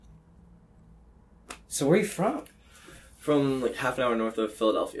So where are you from? From like half an hour north of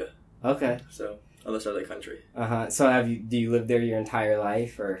Philadelphia. Okay. So other side of the country. So do you live there your entire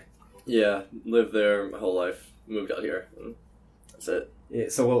life, or? Yeah, lived there my whole life. Moved out here. And that's it. Yeah,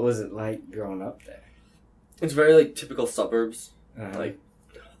 so what was it like growing up there? It's very like typical suburbs. Uh-huh. Like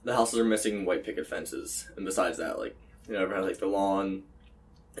the houses are missing white picket fences, and besides that, like everyone has like the lawn,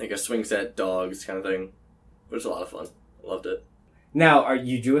 like a swing set, dogs, kind of thing. But it's a lot of fun. I loved it. Now, are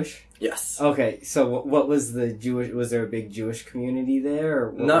you Jewish? Yes. Okay, so what was the Jewish? Was there a big Jewish community there?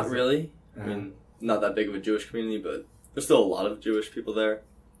 Or not really. Uh-huh. I mean, not that big of a Jewish community, but there's still a lot of Jewish people there.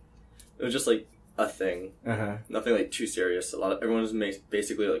 It was just like a thing. Uh-huh. Nothing like too serious. Everyone was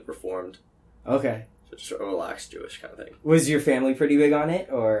basically like reformed. Okay. So just a relaxed Jewish kind of thing. Was your family pretty big on it,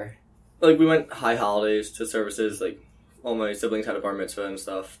 or? Like we went high holidays to services. Like all my siblings had a bar mitzvah and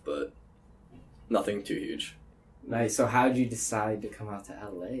stuff, but nothing too huge. Nice. So how'd you decide to come out to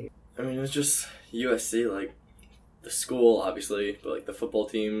LA? I mean, it was just USC, like the school, obviously, but like the football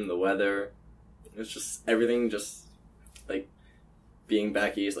team, the weather. It was just everything, just like being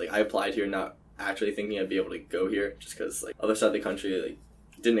back east. Like I applied here, not actually thinking I'd be able to go here, just because like other side of the country, like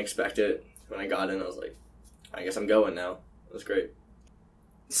didn't expect it. When I got in, I was like, I guess I'm going now. It was great.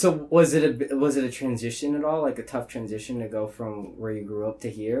 So was it a transition at all? Like a tough transition to go from where you grew up to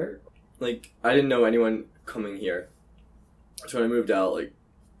here? Like I didn't know anyone coming here, so when I moved out, like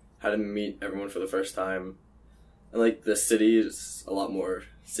had to meet everyone for the first time, and like the city is a lot more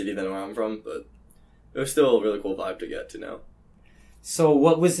city than where I'm from, but it was still a really cool vibe to get to know. So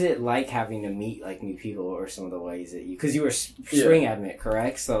what was it like having to meet new people, or some of the ways that because you were spring admit,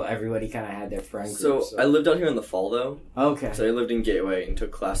 correct? So everybody kind of had their friend group. So I lived out here in the fall though. Okay. So I lived in Gateway and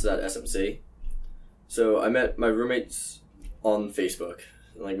took classes at SMC. So I met my roommates on Facebook.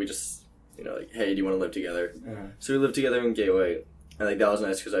 And, like we just, like, hey, do you want to live together? Uh-huh. So we lived together in Gateway, and like that was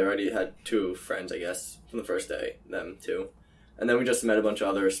nice because I already had 2 friends, I guess, from the first day. Them too, and then we just met a bunch of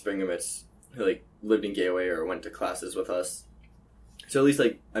other spring roommates who like lived in Gateway or went to classes with us. So at least,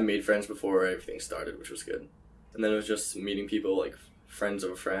 like, I made friends before everything started, which was good. And then it was just meeting people, like, friends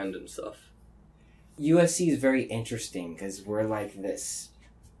of a friend and stuff. USC is very interesting because we're, like, this,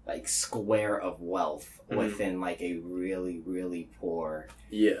 like, square of wealth within, like, a really, really poor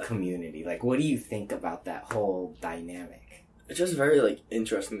community. Like, what do you think about that whole dynamic? It's just very, like,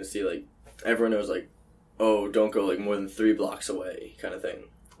 interesting to see, like, everyone knows, like, oh, don't go, like, more than 3 blocks away kind of thing.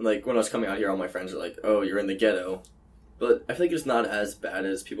 Like, when I was coming out here, all my friends were like, oh, you're in the ghetto. But I feel like it's not as bad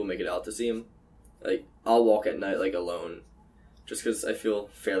as people make it out to seem. Like, I'll walk at night, like, alone. Just because I feel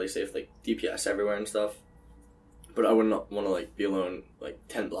fairly safe, like, DPS everywhere and stuff. But I wouldn't want to, like, be alone, like,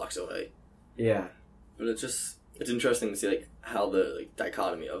 10 blocks away. Yeah. But it's interesting to see, like, how the, like,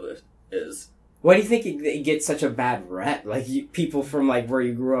 dichotomy of it is. Why do you think it gets such a bad rep? Like, people from, like, where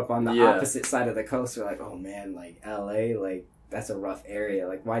you grew up on the opposite side of the coast are like, oh, man, like, LA, like, that's a rough area.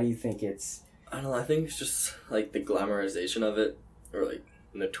 Like, why do you think it's... I don't know, I think it's just, like, the glamorization of it, or, like,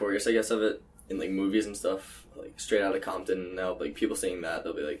 notorious, I guess, of it, in, like, movies and stuff, like, straight out of Compton. Now, like, people seeing that,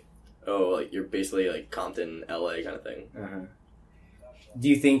 they'll be like, oh, like, you're basically, like, Compton, LA kind of thing. Uh-huh. Do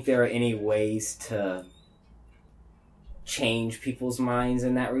you think there are any ways to change people's minds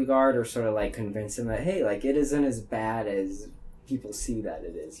in that regard, or sort of, like, convince them that, hey, like, it isn't as bad as people see that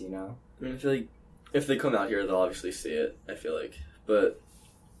it is, you know? I mean, I feel like if they come out here, they'll obviously see it, I feel like, but...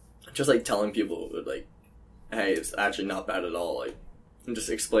 just, like, telling people, like, hey, it's actually not bad at all, like, and just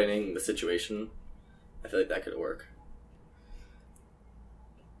explaining the situation, I feel like that could work.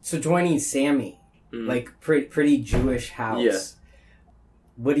 So joining Sammy, like, pretty Jewish house. Yeah.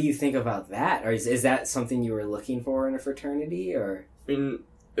 What do you think about that? Or is that something you were looking for in a fraternity, or? I mean,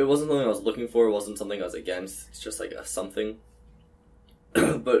 it wasn't something I was looking for, it wasn't something I was against, it's just, like, a something.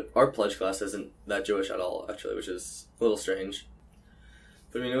 But our pledge class isn't that Jewish at all, actually, which is a little strange.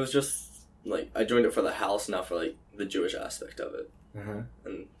 But I mean, it was just, like, I joined it for the house, not for, like, the Jewish aspect of it. Uh-huh.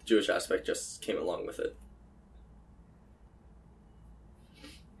 And the Jewish aspect just came along with it.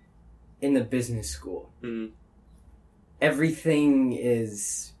 In the business school, everything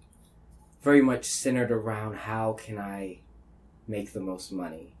is very much centered around how can I make the most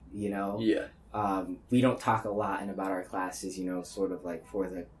money, you know? Yeah. We don't talk a lot about our classes, you know, sort of like for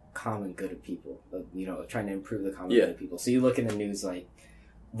the common good of people, you know, trying to improve the common good of people. So you look in the news, like,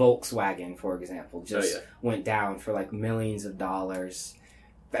 Volkswagen, for example, just went down for, like, millions of dollars.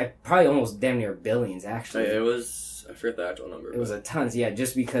 Probably almost damn near billions, actually. It was, I forget the actual number. It was a tons,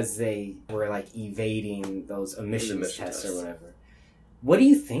 just because they were, like, evading those emissions tests or whatever. What do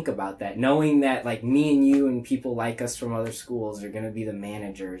you think about that? Knowing that, like, me and you and people like us from other schools are going to be the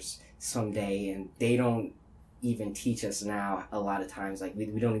managers someday, and they don't even teach us now a lot of times. Like,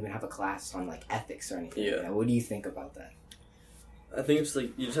 we don't even have a class on, like, ethics or anything like that. What do you think about that? I think it's,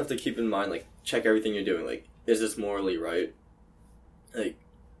 like, you just have to keep in mind, like, check everything you're doing. Like, is this morally right? Like,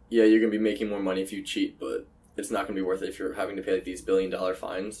 yeah, you're going to be making more money if you cheat, but it's not going to be worth it if you're having to pay, like, these billion-dollar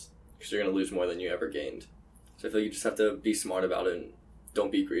fines, because you're going to lose more than you ever gained. So I feel like you just have to be smart about it and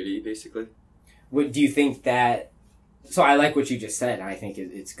don't be greedy, basically. What do you think that... So I like what you just said, and I think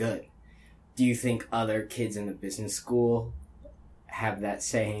it's good. Do you think other kids in the business school have that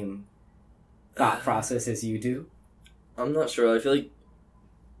same thought process as you do? I'm not sure. I feel like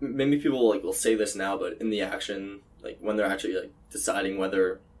maybe people like will say this now, but in the action, like when they're actually like deciding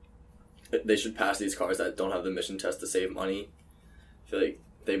whether they should pass these cars that don't have the mission test to save money, I feel like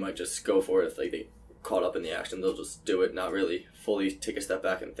they might just go for it. If like they caught up in the action, they'll just do it, not really fully take a step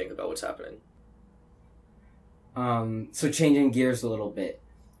back and think about what's happening. So changing gears a little bit.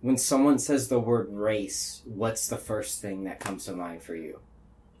 When someone says the word race, what's the first thing that comes to mind for you?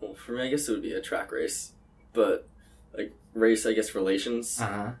 Well, for me, I guess it would be a track race. But, like, race, I guess, relations.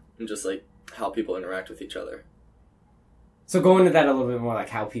 Uh-huh. And just, like, how people interact with each other. So go into that a little bit more, like,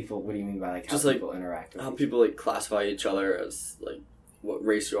 how people, what do you mean by, like, how just, people like, interact with how people, like, classify each other as, like, what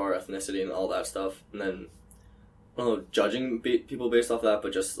race you are, ethnicity, and all that stuff. And then, I don't know, judging people based off that,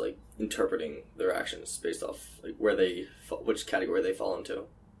 but just, like, interpreting their actions based off, like, which category they fall into.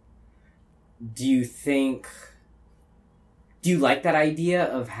 Do you like that idea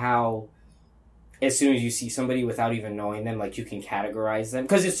of how as soon as you see somebody without even knowing them, like, you can categorize them?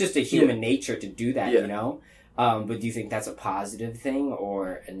 Because it's just a human nature to do that, you know? But do you think that's a positive thing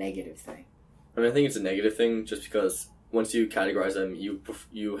or a negative thing? I mean, I think it's a negative thing just because once you categorize them,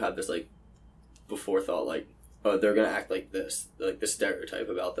 you have this, like, before thought, like, oh, they're going to act like this stereotype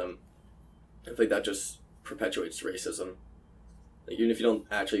about them. I think that just perpetuates racism. Like, even if you don't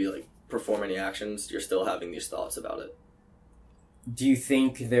actually, like, perform any actions, you're still having these thoughts about it. Do you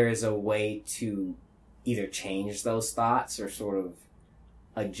think there is a way to either change those thoughts or sort of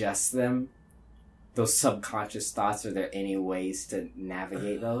adjust them? Those subconscious thoughts, are there any ways to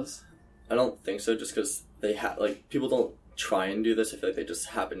navigate those? I don't think so, just because people don't try and do this. I feel like they just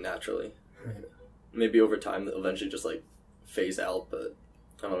happen naturally. Right. Maybe over time they'll eventually just, like, phase out, but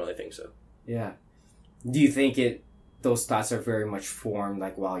I don't really think so. Yeah. Do you think those thoughts are very much formed,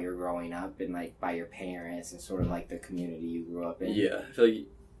 like, while you're growing up and, like, by your parents and sort of, like, the community you grew up in? Yeah, I feel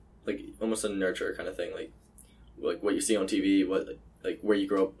like almost a nurture kind of thing. Like what you see on TV, like where you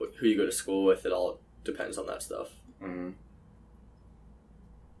grow up, who you go to school with, it all depends on that stuff. Mm-hmm.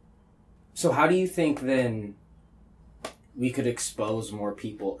 So how do you think, then, we could expose more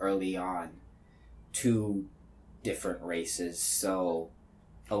people early on to different races so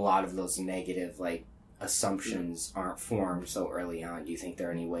a lot of those negative, like, assumptions aren't formed so early on? Do you think there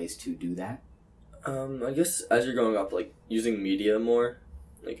are any ways to do that? I guess as you're growing up, like, using media more,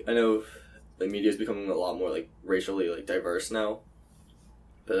 like, I know the media is becoming a lot more, like, racially, like, diverse now,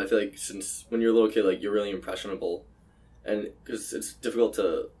 but I feel like since when you're a little kid, like, you're really impressionable, and because it's difficult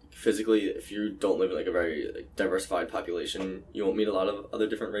to physically, if you don't live in, like, a very, like, diversified population, you won't meet a lot of other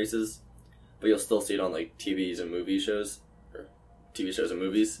different races, but you'll still see it on, like, TV shows and movies.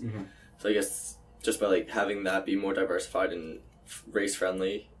 Mm-hmm. So I guess just by, like, having that be more diversified and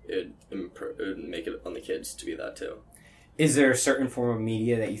race-friendly, it would make it on the kids to be that, too. Is there a certain form of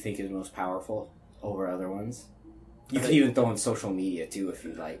media that you think is most powerful over other ones? You could even throw in social media, too, if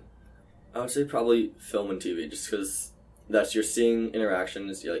you'd like. I would say probably film and TV, just because you're seeing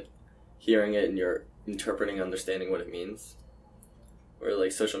interactions, you're, like, hearing it, and you're interpreting, understanding what it means. Or,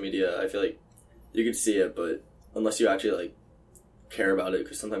 like, social media, I feel like you could see it, but unless you actually, like, care about it,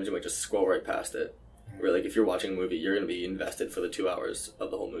 because sometimes you might just scroll right past it. Where, like, if you're watching a movie, you're going to be invested for the 2 hours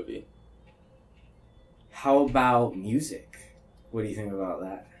of the whole movie. How about music? What do you think about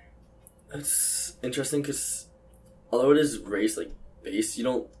that? It's interesting because although it is race, like, based, you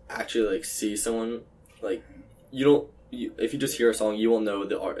don't actually, like, see someone, like, if you just hear a song, you won't know if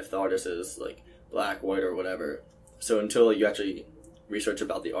the artist is, like, black, white, or whatever. So until you actually research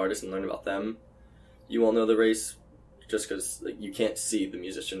about the artist and learn about them, you won't know the race, just because, like, you can't see the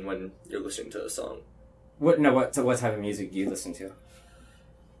musician when you're listening to a song. What type of music do you listen to?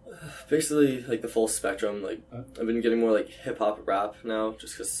 Basically, like, the full spectrum. Like, I've been getting more, like, hip-hop rap now,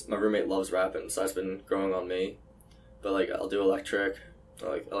 just because my roommate loves rap, and so that's been growing on me. But, like, I'll do electronic,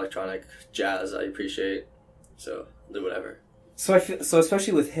 jazz I appreciate, so I'll do whatever. So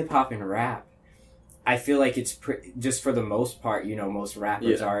especially with hip-hop and rap, I feel like it's just for the most part, you know, most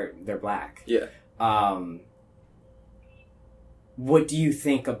rappers they're black. Yeah. What do you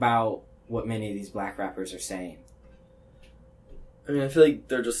think about what many of these black rappers are saying? I mean, I feel like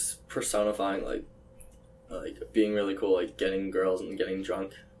they're just personifying, like, like being really cool, like getting girls and getting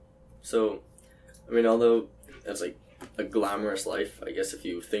drunk. So, I mean, although that's like a glamorous life, I guess if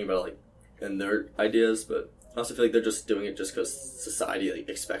you think about it, like in their ideas, but I also feel like they're just doing it just because society like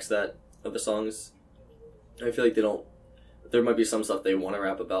expects that of the songs. I feel like they don't. There might be some stuff they want to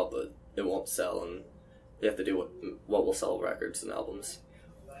rap about, but it won't sell, and they have to do what will sell records and albums.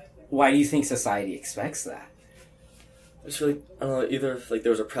 Why do you think society expects that? I just feel like, I don't know, either like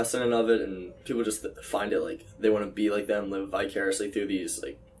there was a precedent of it, and people just find it like they want to be like them, live vicariously through these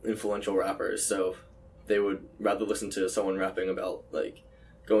like influential rappers. So they would rather listen to someone rapping about like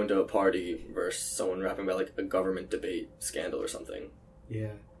going to a party versus someone rapping about like a government debate scandal or something.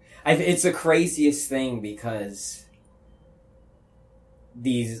 Yeah, it's the craziest thing because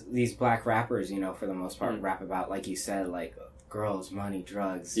these black rappers, you know, for the most part, rap about, like you said, like girls, money,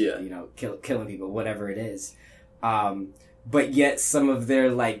 drugs, you know, killing people, whatever it is. But yet some of their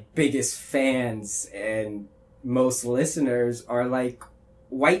like biggest fans and most listeners are like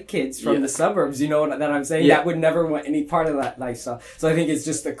white kids from the suburbs, you know what I'm saying? That would never want any part of that lifestyle. So I think it's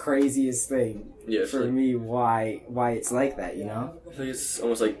just the craziest thing for me why it's like that, you know? I think it's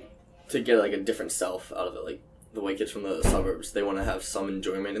almost like to get like a different self out of it. Like the white kids from the suburbs, they want to have some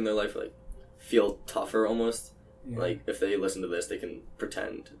enjoyment in their life, like feel tougher almost. Yeah. Like if they listen to this, they can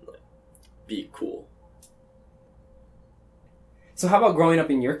pretend like be cool. So how about growing up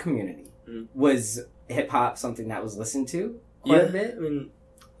in your community? Mm-hmm. Was hip hop something that was listened to quite a bit? I mean,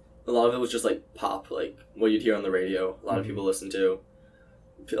 a lot of it was just like pop, like what you'd hear on the radio. A lot of people listened to.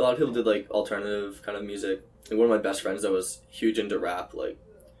 A lot of people did like alternative kind of music. Like one of my best friends that was huge into rap, like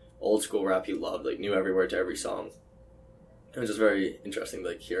old school rap he loved, like knew every word to every song. It was just very interesting to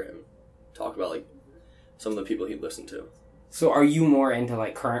like hear him talk about like some of the people he'd listened to. So are you more into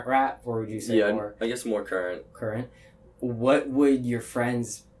like current rap, or would you say more? I guess more current. Current. What would your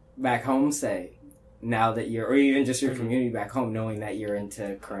friends back home say now that you're, or even just your community back home, knowing that you're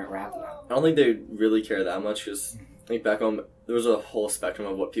into current rap now? I don't think they really care that much because like back home there was a whole spectrum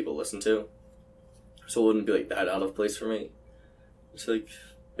of what people listen to, so it wouldn't be like that out of place for me. It's like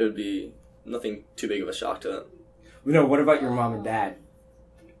it would be nothing too big of a shock to them. You know, what about your mom and dad?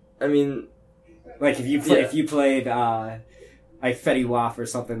 I mean, like if you played like Fetty Wap or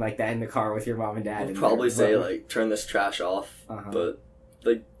something like that in the car with your mom and dad. I'd probably say, like, turn this trash off. But,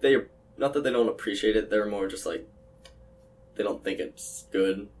 like, not that they don't appreciate it, they're more just, like, they don't think it's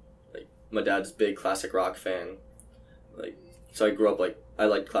good. Like, my dad's a big classic rock fan. Like, so I grew up, like, I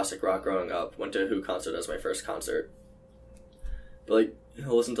liked classic rock growing up. Went to a Who concert as my first concert. But, like,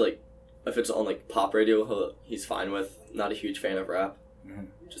 he'll listen to, like, if it's on, like, pop radio, he's fine with. Not a huge fan of rap.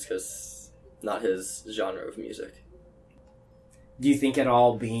 Just because not his genre of music. Do you think at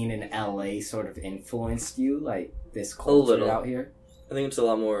all being in LA sort of influenced you, like this culture out here? I think it's a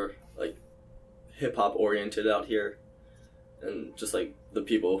lot more like hip hop oriented out here, and just like the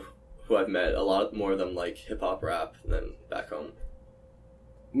people who I've met, a lot more of them like hip hop rap than back home.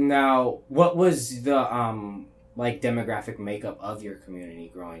 Now, what was the like demographic makeup of your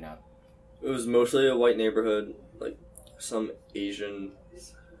community growing up? It was mostly a white neighborhood, like some Asian,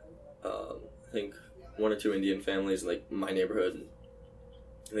 I think 1 or 2 Indian families in like my neighborhood.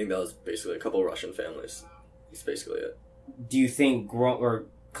 I think that was basically a couple Russian families. That's basically it. Do you think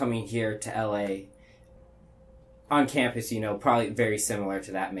coming here to LA on campus, you know, probably very similar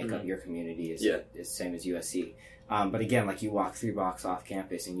to that makeup, your community is the same as USC. But again, like you walk 3 blocks off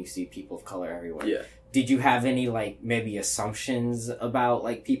campus and you see people of color everywhere. Yeah. Did you have any like maybe assumptions about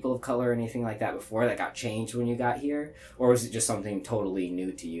like people of color or anything like that before that got changed when you got here? Or was it just something totally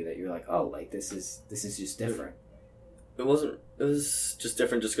new to you that you're like, oh, like this is just different? It wasn't. It was just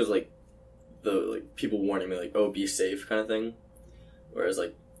different just because like the like people warning me like, oh, be safe kind of thing. Whereas like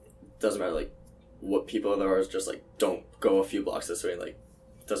it doesn't matter like what people there are, it's just like don't go a few blocks this way. And, like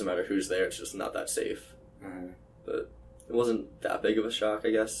it doesn't matter who's there. It's just not that safe. But it wasn't that big of a shock, I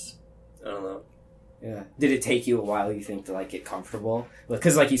guess. I don't know. Yeah. Did it take you a while, you think, to like get comfortable?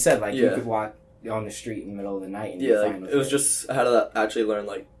 Because like you said, like you could walk on the street in the middle of the night and you're fine with it was just I had to actually learn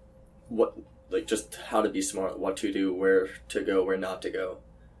like what like just how to be smart, what to do, where to go, where not to go.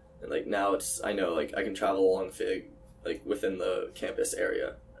 And like now I know like I can travel along Fig like within the campus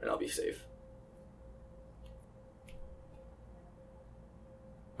area and I'll be safe.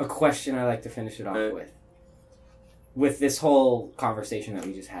 A question I like to finish it off with. With this whole conversation that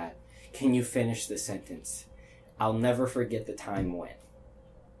we just had, can you finish the sentence? I'll never forget the time when.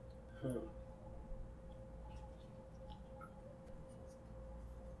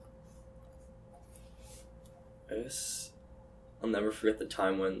 I guess I'll never forget the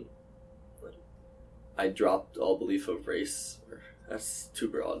time when I dropped all belief of race. That's too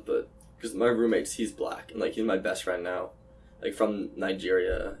broad, but because my roommate's, he's black, and, like, he's my best friend now, like, from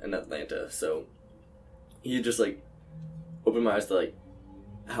Nigeria and Atlanta, so he just, like, opened my eyes to, like,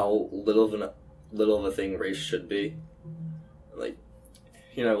 how little of a thing race should be. Like,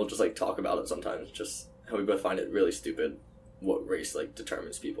 he and I will just, like, talk about it sometimes, just how we both find it really stupid what race, like,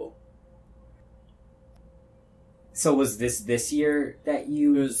 determines people. So was this year that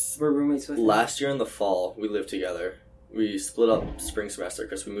you were roommates with him? Last year in the fall, we lived together. We split up spring semester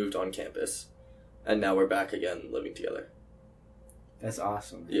because we moved on campus, and now we're back again living together. That's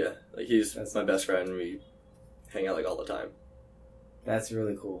awesome. Yeah, like, he's my best friend, and we hang out, like, all the time. That's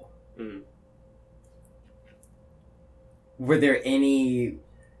really cool. Mm-hmm. Were there any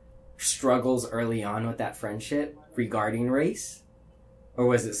struggles early on with that friendship regarding race? Or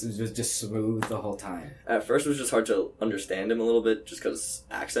was it just smooth the whole time? At first, it was just hard to understand him a little bit, just because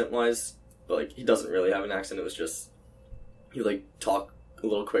accent-wise. But, like, he doesn't really have an accent. It was just, he would, like, talk a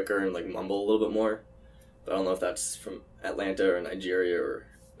little quicker and, like, mumble a little bit more. But I don't know if that's from Atlanta or Nigeria, or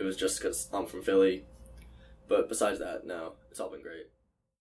it was just because I'm from Philly. But besides that, no, it's all been great.